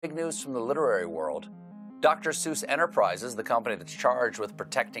Big news from the literary world. Dr. Seuss Enterprises, the company that's charged with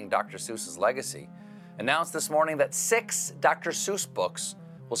protecting Dr. Seuss's legacy, announced this morning that 6 Dr. Seuss books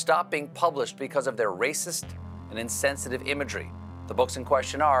will stop being published because of their racist and insensitive imagery. The books in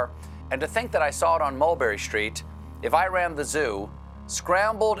question are, and to think that I saw it on Mulberry Street, If I Ran the Zoo,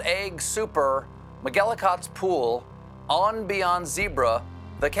 Scrambled Egg Super, McGillicuddy's Pool, On Beyond Zebra,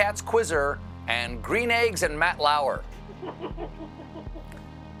 The Cat's Quizzer, and Green Eggs and Matt Lauer.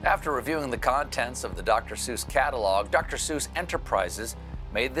 After reviewing the contents of the Dr. Seuss catalog, Dr. Seuss Enterprises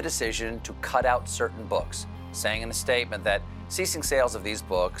made the decision to cut out certain books, saying in a statement that ceasing sales of these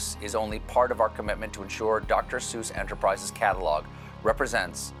books is only part of our commitment to ensure Dr. Seuss Enterprises catalog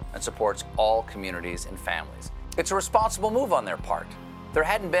represents and supports all communities and families. It's a responsible move on their part. There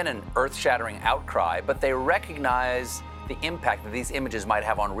hadn't been an earth-shattering outcry, but they recognize the impact that these images might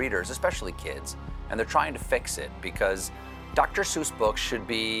have on readers, especially kids, and they're trying to fix it because Dr. Seuss books should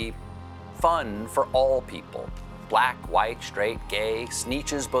be fun for all people. Black, white, straight, gay,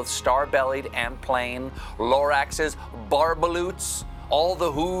 Sneetches, both star-bellied and plain, Loraxes, Barbaloots, all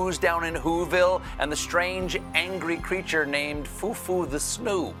the Who's down in Whoville, and the strange, angry creature named Foo-Foo the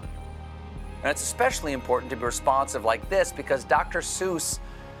Snoo. And it's especially important to be responsive like this because Dr. Seuss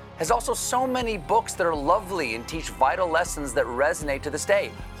has also so many books that are lovely and teach vital lessons that resonate to this day.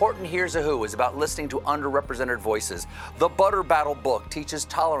 Horton Hears a Who is about listening to underrepresented voices. The Butter Battle book teaches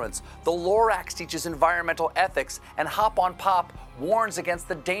tolerance. The Lorax teaches environmental ethics. And Hop on Pop warns against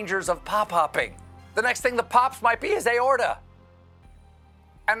the dangers of pop hopping. The next thing the pops might be is aorta.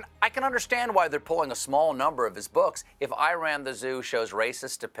 And I can understand why they're pulling a small number of his books. If I Ran the Zoo shows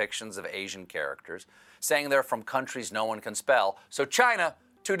racist depictions of Asian characters, saying they're from countries no one can spell. So China,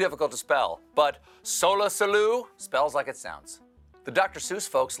 too difficult to spell, but Sola Salou spells like it sounds. The Dr. Seuss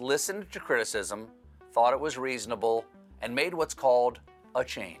folks listened to criticism, thought it was reasonable, and made what's called a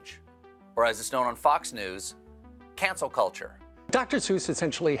change, or as it's known on Fox News, cancel culture. Dr. Seuss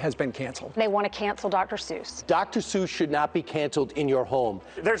essentially has been canceled. They want to cancel Dr. Seuss. Dr. Seuss should not be canceled in your home.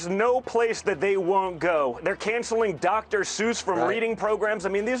 There's no place that they won't go. They're canceling Dr. Seuss from reading programs. I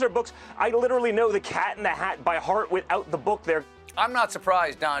mean, these are books. I literally know The Cat in the Hat by heart without the book there. I'm not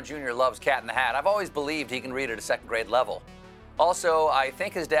surprised Don Jr. loves Cat in the Hat. I've always believed he can read at a second grade level. Also, I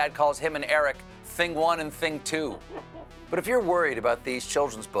think his dad calls him and Eric Thing 1 and Thing 2. But if you're worried about these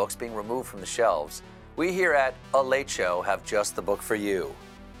children's books being removed from the shelves, we here at A Late Show have just the book for you.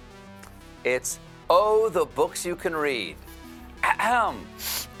 It's Oh, the Books You Can Read. Ahem.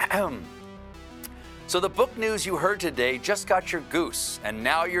 Ahem. So the book news you heard today just got your goose, and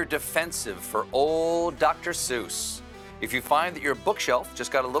now you're defensive for old Dr. Seuss. If you find that your bookshelf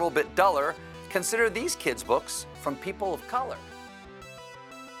just got a little bit duller, consider these kids' books from people of color.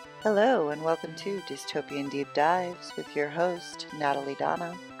 Hello and welcome to Dystopian Deep Dives with your host, Natalie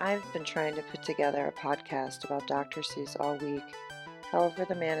Donna. I've been trying to put together a podcast about Dr. Seuss all week. However,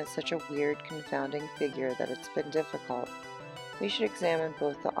 the man is such a weird, confounding figure that it's been difficult. We should examine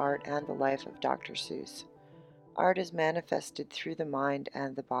both the art and the life of Dr. Seuss. Art is manifested through the mind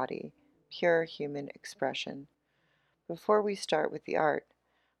and the body, pure human expression. Before we start with the art,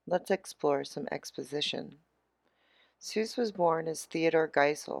 let's explore some exposition. Seuss was born as Theodore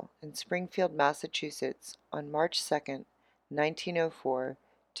Geisel in Springfield, Massachusetts on March 2, 1904,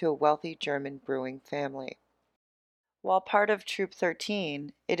 to a wealthy German brewing family. While part of Troop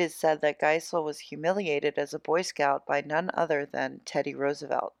 13, it is said that Geisel was humiliated as a Boy Scout by none other than Teddy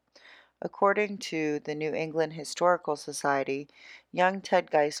Roosevelt. According to the New England Historical Society, young Ted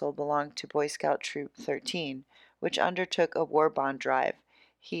Geisel belonged to Boy Scout Troop 13, which undertook a war bond drive.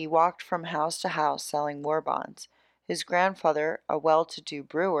 He walked from house to house selling war bonds. His grandfather, a well-to-do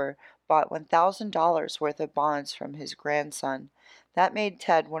brewer, bought $1,000 worth of bonds from his grandson. That made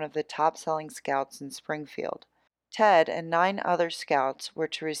Ted one of the top-selling scouts in Springfield. Ted and 9 other scouts were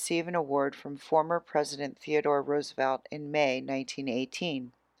to receive an award from former President Theodore Roosevelt in May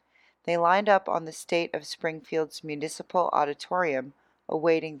 1918. They lined up on the state of Springfield's Municipal Auditorium,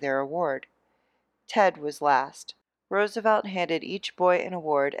 awaiting their award. Ted was last. Roosevelt handed each boy an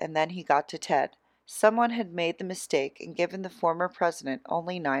award, and then he got to Ted. Someone had made the mistake and given the former president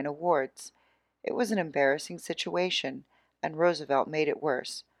only 9 awards. It was an embarrassing situation, and Roosevelt made it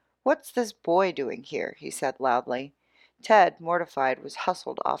worse. "What's this boy doing here?" he said loudly. Ted, mortified, was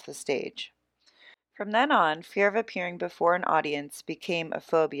hustled off the stage. From then on, fear of appearing before an audience became a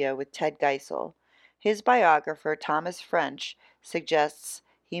phobia with Ted Geisel. His biographer, Thomas French, suggests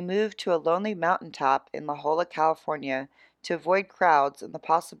he moved to a lonely mountaintop in La Jolla, California, to avoid crowds and the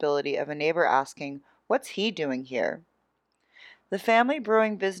possibility of a neighbor asking, "What's he doing here?" The family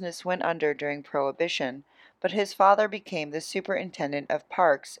brewing business went under during Prohibition, but his father became the superintendent of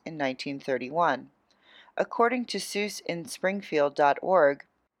parks in 1931. According to SeussInSpringfield.org,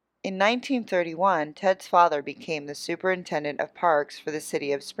 in 1931, Ted's father became the superintendent of parks for the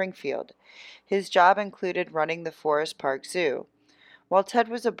city of Springfield. His job included running the Forest Park Zoo. While Ted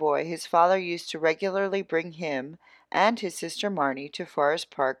was a boy, his father used to regularly bring him and his sister Marnie to Forest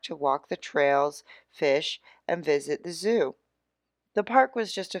Park to walk the trails, fish, and visit the zoo. The park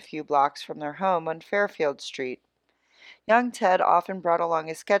was just a few blocks from their home on Fairfield Street. Young Ted often brought along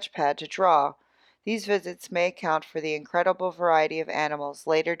a sketch pad to draw. These visits may account for the incredible variety of animals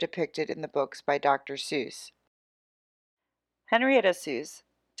later depicted in the books by Dr. Seuss. Henrietta Seuss,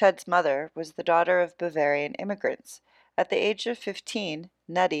 Ted's mother, was the daughter of Bavarian immigrants. At the age of 15,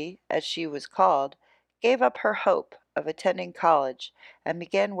 Nettie, as she was called, gave up her hope of attending college and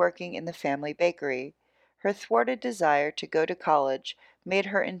began working in the family bakery. Her thwarted desire to go to college made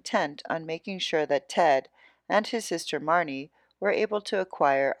her intent on making sure that Ted and his sister Marnie were able to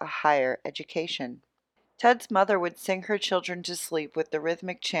acquire a higher education. Ted's mother would sing her children to sleep with the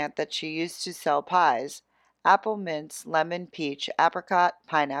rhythmic chant that she used to sell pies: apple, mince, lemon, peach, apricot,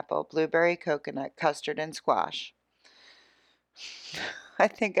 pineapple, blueberry, coconut, custard, and squash. I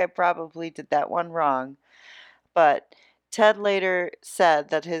think I probably did that one wrong, but Ted later said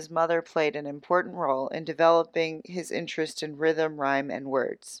that his mother played an important role in developing his interest in rhythm, rhyme, and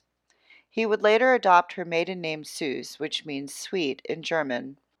words. He would later adopt her maiden name Seuss, which means sweet in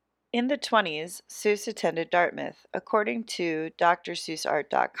German. In the 20s, Seuss attended Dartmouth. According to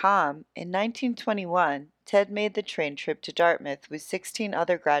drseussart.com, in 1921, Ted made the train trip to Dartmouth with 16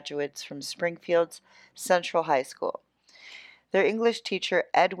 other graduates from Springfield's Central High School. Their English teacher,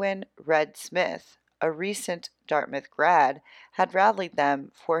 Edwin Red Smith, a recent Dartmouth grad, had rallied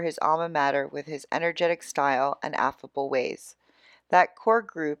them for his alma mater with his energetic style and affable ways. That core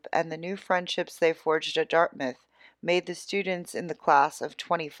group and the new friendships they forged at Dartmouth made the students in the class of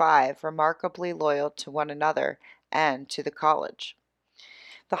 25 remarkably loyal to one another and to the college.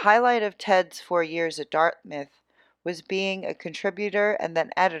 The highlight of Ted's 4 years at Dartmouth was being a contributor and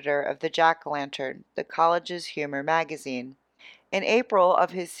then editor of the Jack-O-Lantern, the college's humor magazine. In April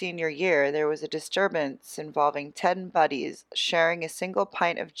of his senior year, there was a disturbance involving 10 buddies sharing a single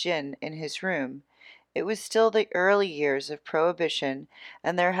pint of gin in his room. It was still the early years of Prohibition,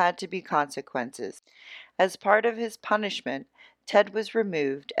 and there had to be consequences. As part of his punishment, Ted was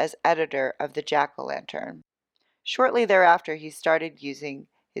removed as editor of the Jack-O-Lantern. Shortly thereafter, he started using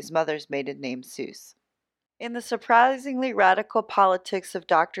his mother's maiden name, Seuss. In the surprisingly radical politics of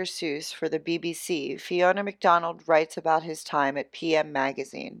Dr. Seuss for the BBC, Fiona MacDonald writes about his time at PM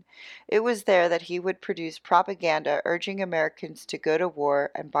Magazine. It was there that he would produce propaganda urging Americans to go to war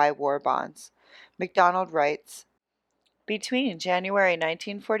and buy war bonds. MacDonald writes, between January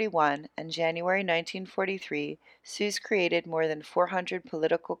 1941 and January 1943, Seuss created more than 400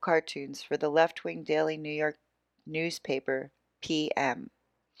 political cartoons for the left-wing daily New York newspaper, PM.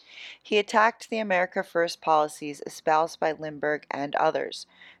 He attacked the America First policies espoused by Lindbergh and others,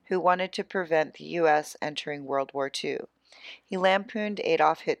 who wanted to prevent the U.S. entering World War II. He lampooned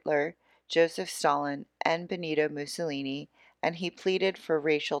Adolf Hitler, Joseph Stalin, and Benito Mussolini, and he pleaded for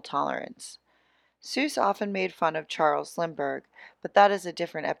racial tolerance. Seuss often made fun of Charles Lindbergh, but that is a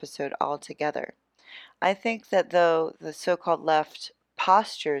different episode altogether. I think that though the so-called left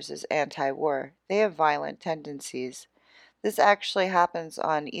postures as anti-war, they have violent tendencies. This actually happens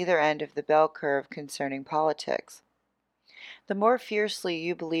on either end of the bell curve concerning politics. The more fiercely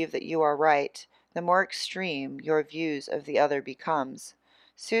you believe that you are right, the more extreme your views of the other becomes.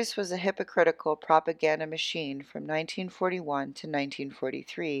 Seuss was a hypocritical propaganda machine from 1941 to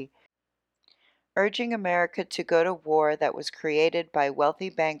 1943, urging America to go to war that was created by wealthy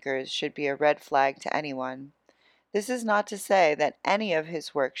bankers should be a red flag to anyone. This is not to say that any of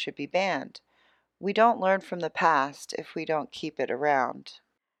his work should be banned. We don't learn from the past if we don't keep it around.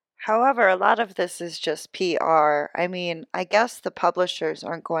 However, a lot of this is just PR. I mean, I guess the publishers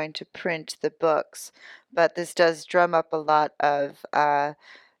aren't going to print the books, but this does drum up a lot of,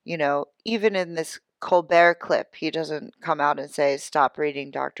 even in this Colbert clip, he doesn't come out and say, stop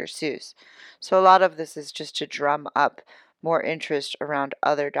reading Dr. Seuss. So a lot of this is just to drum up more interest around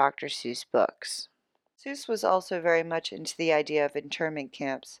other Dr. Seuss books. Seuss was also very much into the idea of internment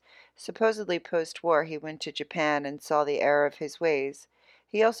camps. Supposedly post-war, he went to Japan and saw the error of his ways.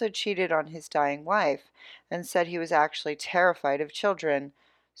 He also cheated on his dying wife and said he was actually terrified of children.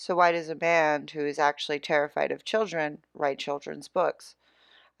 So why does a man who is actually terrified of children write children's books?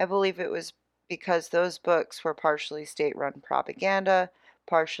 I believe it was because those books were partially state-run propaganda,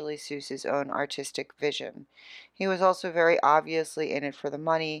 partially Seuss's own artistic vision. He was also very obviously in it for the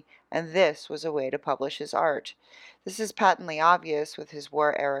money, and this was a way to publish his art. This is patently obvious with his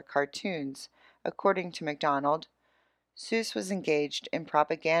war-era cartoons. According to MacDonald, Seuss was engaged in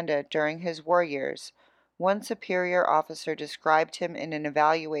propaganda during his war years. One superior officer described him in an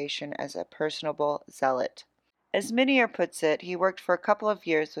evaluation as a personable zealot. As Minier puts it, he worked for a couple of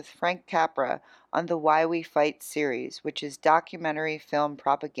years with Frank Capra on the Why We Fight series, which is documentary film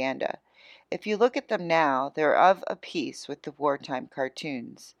propaganda. If you look at them now, they're of a piece with the wartime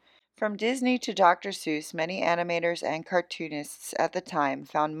cartoons. From Disney to Dr. Seuss, many animators and cartoonists at the time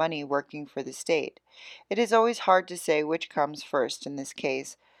found money working for the state. It is always hard to say which comes first in this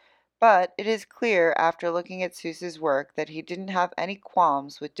case, but it is clear after looking at Seuss's work that he didn't have any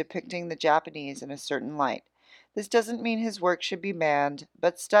qualms with depicting the Japanese in a certain light. This doesn't mean his work should be banned,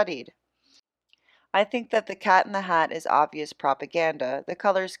 but studied. I think that The Cat in the Hat is obvious propaganda. The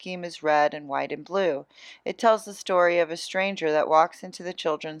color scheme is red and white and blue. It tells the story of a stranger that walks into the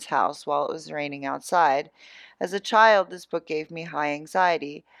children's house while it was raining outside. As a child, this book gave me high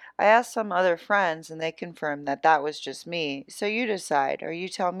anxiety. I asked some other friends, and they confirmed that that was just me. So you decide, or you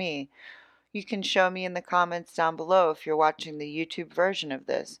tell me. You can show me in the comments down below if you're watching the YouTube version of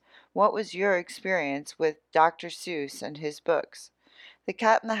this. What was your experience with Dr. Seuss and his books? The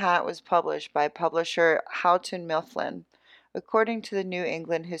Cat in the Hat was published by publisher Houghton Mifflin, according to the New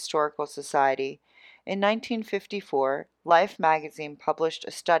England Historical Society. In 1954, Life magazine published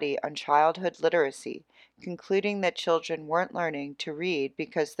a study on childhood literacy, concluding that children weren't learning to read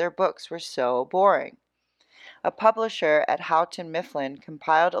because their books were so boring. A publisher at Houghton Mifflin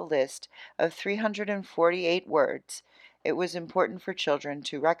compiled a list of 348 words it was important for children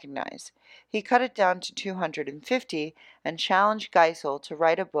to recognize. He cut it down to 250 and challenged Geisel to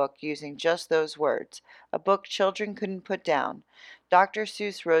write a book using just those words, a book children couldn't put down. Dr.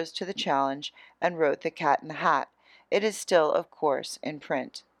 Seuss rose to the challenge and wrote The Cat in the Hat. It is still, of course, in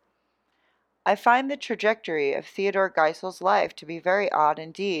print. I find the trajectory of Theodore Geisel's life to be very odd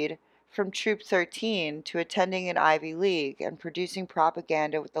indeed, from Troop 13 to attending an Ivy League and producing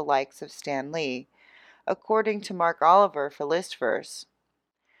propaganda with the likes of Stan Lee. According to Mark Oliver for Listverse,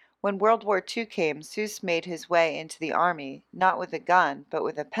 when World War II came, Seuss made his way into the army, not with a gun, but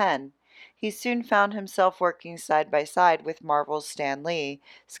with a pen. He soon found himself working side by side with Marvel's Stan Lee,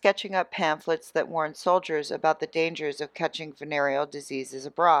 sketching up pamphlets that warned soldiers about the dangers of catching venereal diseases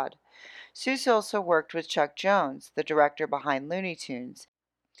abroad. Seuss also worked with Chuck Jones, the director behind Looney Tunes.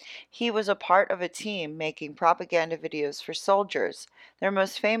 He was a part of a team making propaganda videos for soldiers. Their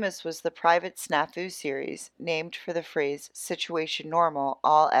most famous was the Private Snafu series, named for the phrase "situation normal,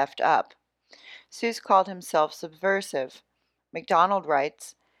 all effed up." Seuss called himself subversive. MacDonald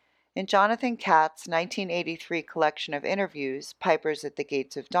writes, in Jonathan Katz's 1983 collection of interviews, Pipers at the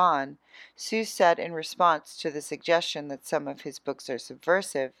Gates of Dawn, Seuss said in response to the suggestion that some of his books are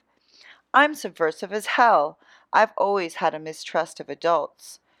subversive, "I'm subversive as hell. I've always had a mistrust of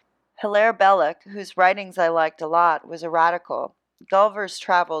adults." Hilaire Belloc, whose writings I liked a lot, was a radical. Gulliver's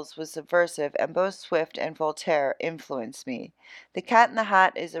Travels was subversive, and both Swift and Voltaire influenced me. The Cat in the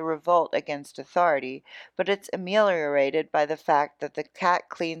Hat is a revolt against authority, but it's ameliorated by the fact that the cat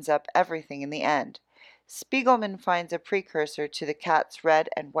cleans up everything in the end. Spiegelman finds a precursor to the cat's red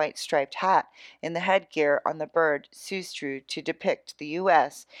and white striped hat in the headgear on the bird Seuss drew to depict the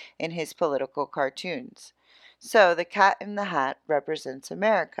U.S. in his political cartoons. So the Cat in the Hat represents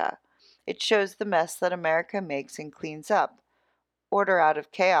America. It shows the mess that America makes and cleans up. Order out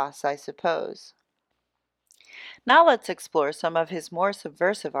of chaos, I suppose. Now let's explore some of his more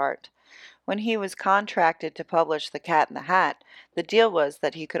subversive art. When he was contracted to publish The Cat in the Hat, the deal was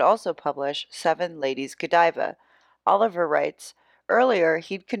that he could also publish Seven Ladies Godiva. Oliver writes, earlier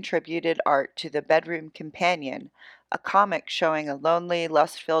he'd contributed art to The Bedroom Companion, a comic showing a lonely,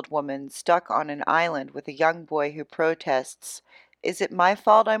 lust-filled woman stuck on an island with a young boy who protests, "Is it my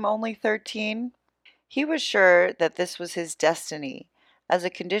fault I'm only 13?" He was sure that this was his destiny. As a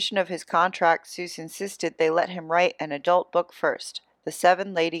condition of his contract, Seuss insisted they let him write an adult book first, The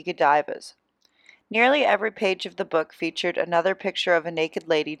Seven Lady Godivas. Nearly every page of the book featured another picture of a naked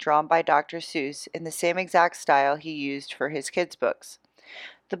lady drawn by Dr. Seuss in the same exact style he used for his kids' books.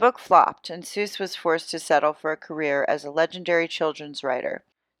 The book flopped, and Seuss was forced to settle for a career as a legendary children's writer.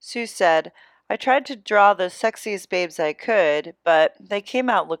 Seuss said, "I tried to draw the sexiest babes I could, but they came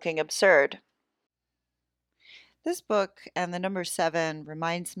out looking absurd." This book and the number 7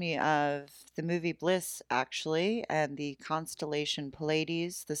 reminds me of the movie Bliss, actually, and the constellation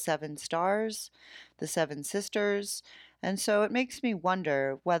Pleiades, the 7 stars, the 7 sisters, And so it makes me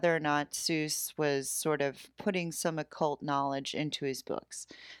wonder whether or not Seuss was sort of putting some occult knowledge into his books.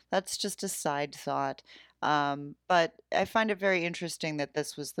 That's just a side thought. But I find it very interesting that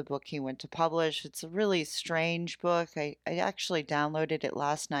this was the book he went to publish. It's a really strange book. I actually downloaded it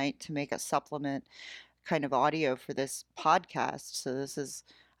last night to make a supplement kind of audio for this podcast. So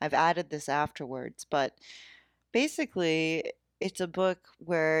I've added this afterwards. But basically, it's a book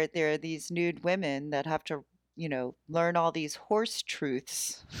where there are these nude women that have to, learn all these horse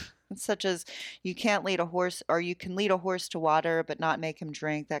truths, such as you can't lead a horse, or you can lead a horse to water but not make him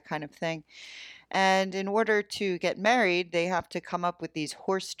drink, that kind of thing. And in order to get married, they have to come up with these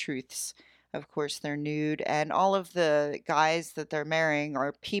horse truths. Of course, they're nude, and all of the guys that they're marrying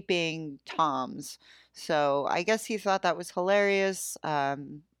are peeping toms. So I guess he thought that was hilarious.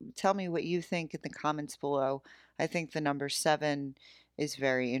 Tell me what you think in the comments below. I think the number 7 is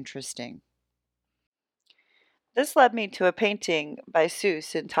very interesting. This led me to a painting by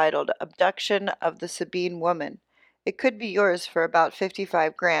Seuss entitled Abduction of the Sabine Woman. It could be yours for about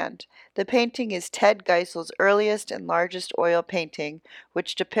 55 grand. The painting is Ted Geisel's earliest and largest oil painting,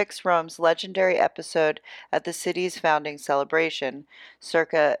 which depicts Rome's legendary episode at the city's founding celebration,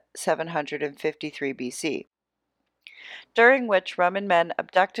 circa 753 BC, during which Roman men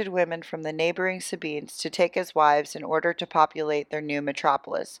abducted women from the neighboring Sabines to take as wives in order to populate their new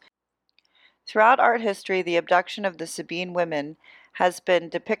metropolis. Throughout art history, the abduction of the Sabine women has been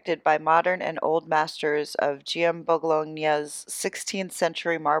depicted by modern and old masters, of Giambologna's 16th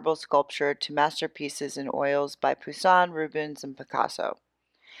century marble sculpture to masterpieces in oils by Poussin, Rubens, and Picasso.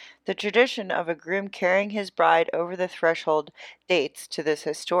 The tradition of a groom carrying his bride over the threshold dates to this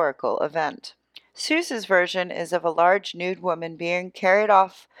historical event. Seuss's version is of a large nude woman being carried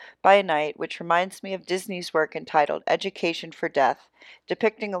off by a knight, which reminds me of Disney's work entitled Education for Death,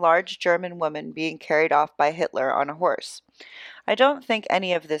 depicting a large German woman being carried off by Hitler on a horse. I don't think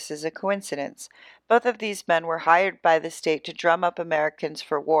any of this is a coincidence. Both of these men were hired by the state to drum up Americans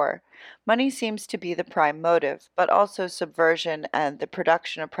for war. Money seems to be the prime motive, but also subversion and the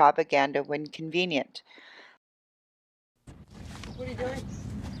production of propaganda when convenient. What are you doing?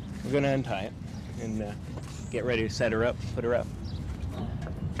 We're going to untie it and get ready to set her up, put her up.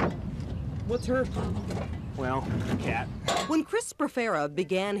 What's her? Well, a cat. When Chris Sprafera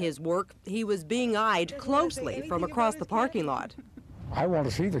began his work, he was being eyed closely from across the parking lot. I want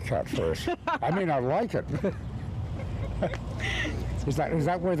to see the cat first. I may not like it. Is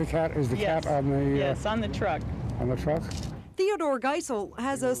that where the cat is? The Yes. cat on the Yes, on the truck. on the truck? Theodore Geisel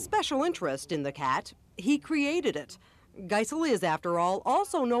has a special interest in the cat. He created it. Geisel is, after all,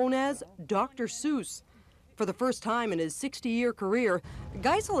 also known as Dr. Seuss. For the first time in his 60-year career,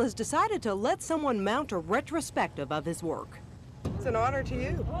 Geisel has decided to let someone mount a retrospective of his work. It's an honor to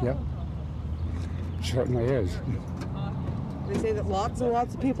you. Yeah, it certainly is. They say that lots and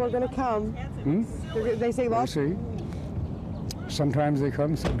lots of people are going to come. They say We'll lots. see. Sometimes they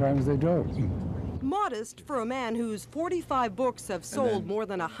come, sometimes they don't. Modest for a man whose 45 books have sold more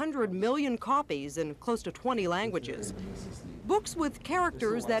than 100 million copies in close to 20 languages. Books with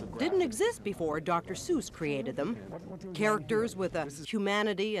characters that didn't exist before Dr. Seuss created them. Characters with a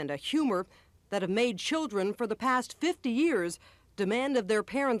humanity and a humor that have made children for the past 50 years demand of their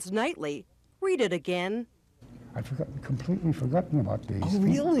parents nightly, read it again. I'd completely forgotten about these. Oh,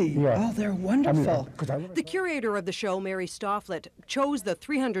 really? Yeah. Oh, they're wonderful. The curator of the show, Mary Stofflet, chose the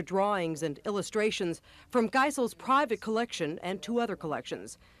 300 drawings and illustrations from Geisel's private collection and 2 other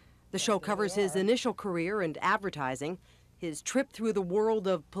collections. The show covers his initial career in advertising, his trip through the world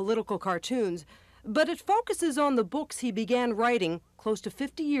of political cartoons, but it focuses on the books he began writing close to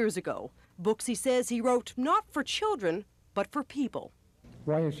 50 years ago. Books he says he wrote not for children, but for people.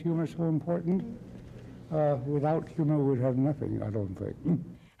 Why is humor so important? Without humor, we'd have nothing, I don't think.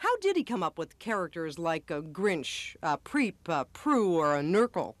 How did he come up with characters like a Grinch, a Preep, a Prue, or a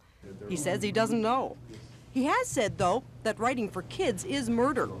Nurgle? He says he doesn't know. He has said, though, that writing for kids is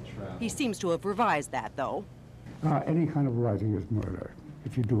murder. He seems to have revised that, though. Any kind of writing is murder,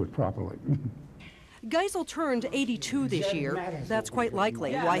 if you do it properly. Geisel turned 82 this year. That's quite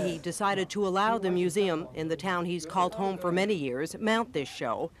likely why he decided to allow the museum, in the town he's called home for many years, mount this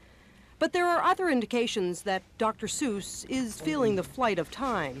show. But there are other indications that Dr. Seuss is feeling the flight of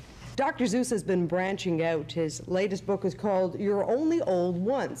time. Dr. Seuss has been branching out. His latest book is called You're Only Old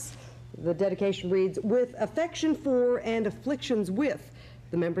Once. The dedication reads, with affection for and afflictions with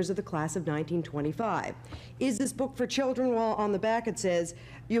the members of the class of 1925. Is this book for children? Well, on the back it says,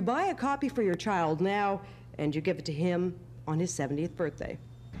 you buy a copy for your child now, and you give it to him on his 70th birthday.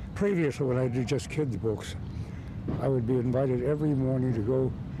 Previously, when I did just kids' books, I would be invited every morning to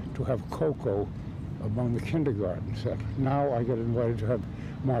go to have cocoa among the kindergarten set. Now I get invited to have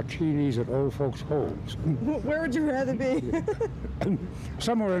martinis at old folks' homes. Where would you rather be?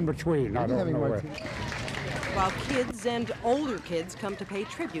 Somewhere in between, I don't know where. While kids and older kids come to pay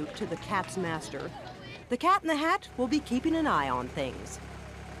tribute to the cat's master, the Cat in the Hat will be keeping an eye on things.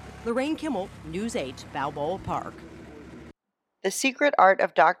 Lorraine Kimmel, News 8, Balboa Park. The Secret Art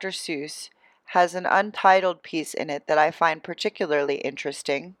of Dr. Seuss has an untitled piece in it that I find particularly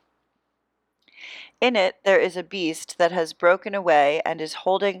interesting. In it, there is a beast that has broken away and is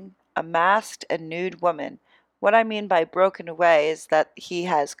holding a masked and nude woman. What I mean by broken away is that he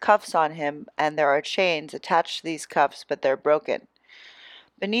has cuffs on him and there are chains attached to these cuffs, but they're broken.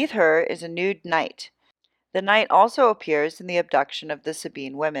 Beneath her is a nude knight. The knight also appears in the abduction of the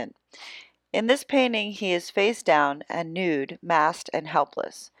Sabine women. In this painting, he is face down and nude, masked and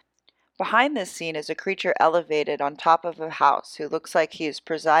helpless. Behind this scene is a creature elevated on top of a house who looks like he is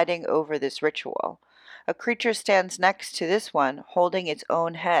presiding over this ritual. A creature stands next to this one, holding its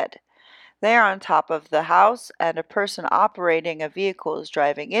own head. They are on top of the house, and a person operating a vehicle is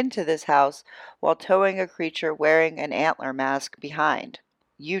driving into this house while towing a creature wearing an antler mask behind.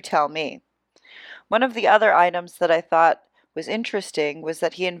 You tell me. One of the other items that I thought was interesting was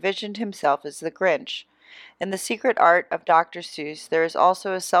that he envisioned himself as the Grinch. In The Secret Art of Dr. Seuss, there is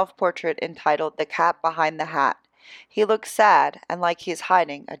also a self-portrait entitled The Cat Behind the Hat. He looks sad and like he is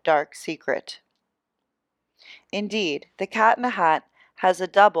hiding a dark secret. Indeed, The Cat in the Hat has a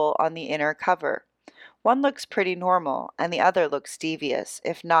double on the inner cover. One looks pretty normal, and the other looks devious,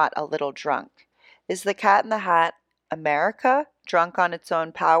 if not a little drunk. Is The Cat in the Hat America, drunk on its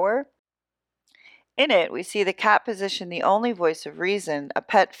own power? In it, we see the cat position the only voice of reason, a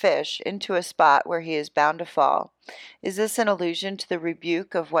pet fish, into a spot where he is bound to fall. Is this an allusion to the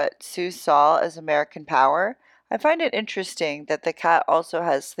rebuke of what Seuss saw as American power? I find it interesting that the cat also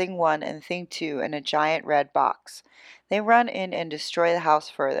has Thing 1 and Thing 2 in a giant red box. They run in and destroy the house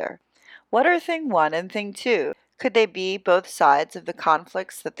further. What are Thing 1 and Thing 2? Could they be both sides of the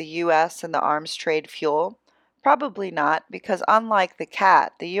conflicts that the U.S. and the arms trade fuel? Probably not, because unlike the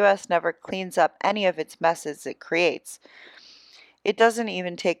cat, the U.S. never cleans up any of its messes it creates. It doesn't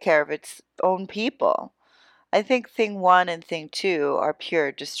even take care of its own people. I think Thing 1 and Thing 2 are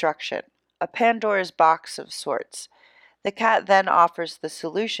pure destruction, a Pandora's box of sorts. The cat then offers the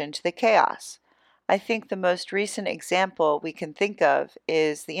solution to the chaos. I think the most recent example we can think of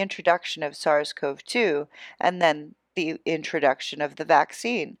is the introduction of SARS-CoV-2 and then the introduction of the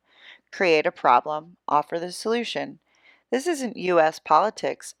vaccine. Create a problem, offer the solution. This isn't U.S.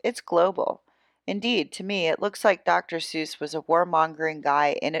 politics, it's global. Indeed, to me, it looks like Dr. Seuss was a warmongering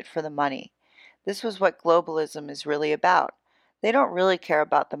guy in it for the money. This was what globalism is really about. They don't really care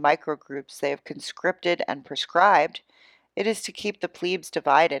about the microgroups they have conscripted and prescribed. It is to keep the plebes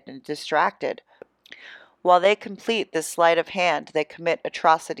divided and distracted. While they complete this sleight of hand, they commit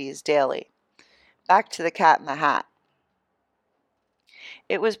atrocities daily. Back to the Cat in the Hat.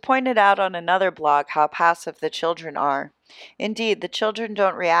 It was pointed out on another blog how passive the children are. Indeed, the children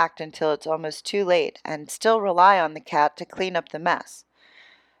don't react until it's almost too late and still rely on the cat to clean up the mess.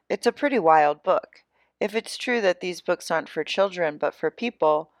 It's a pretty wild book. If it's true that these books aren't for children but for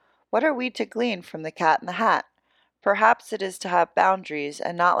people, what are we to glean from The Cat in the Hat? Perhaps it is to have boundaries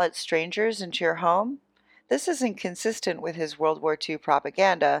and not let strangers into your home? This isn't consistent with his World War II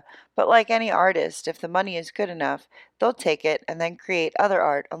propaganda, but like any artist, if the money is good enough, they'll take it and then create other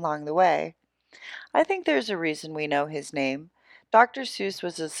art along the way. I think there's a reason we know his name. Dr. Seuss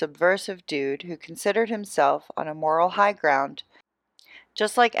was a subversive dude who considered himself on a moral high ground,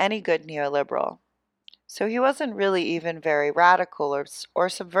 just like any good neoliberal. So he wasn't really even very radical or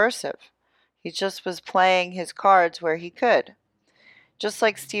subversive. He just was playing his cards where he could. Just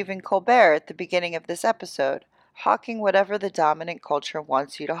like Stephen Colbert at the beginning of this episode, hawking whatever the dominant culture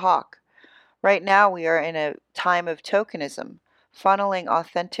wants you to hawk. Right now we are in a time of tokenism, funneling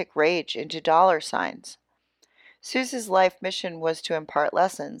authentic rage into dollar signs. Seuss's life mission was to impart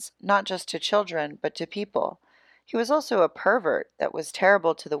lessons, not just to children, but to people. He was also a pervert that was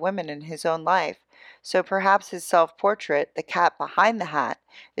terrible to the women in his own life, so perhaps his self-portrait, The Cat Behind the Hat,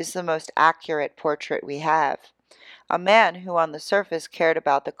 is the most accurate portrait we have. A man who on the surface cared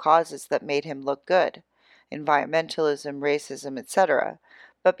about the causes that made him look good, environmentalism, racism, etc.,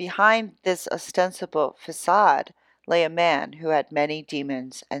 but behind this ostensible facade lay a man who had many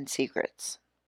demons and secrets.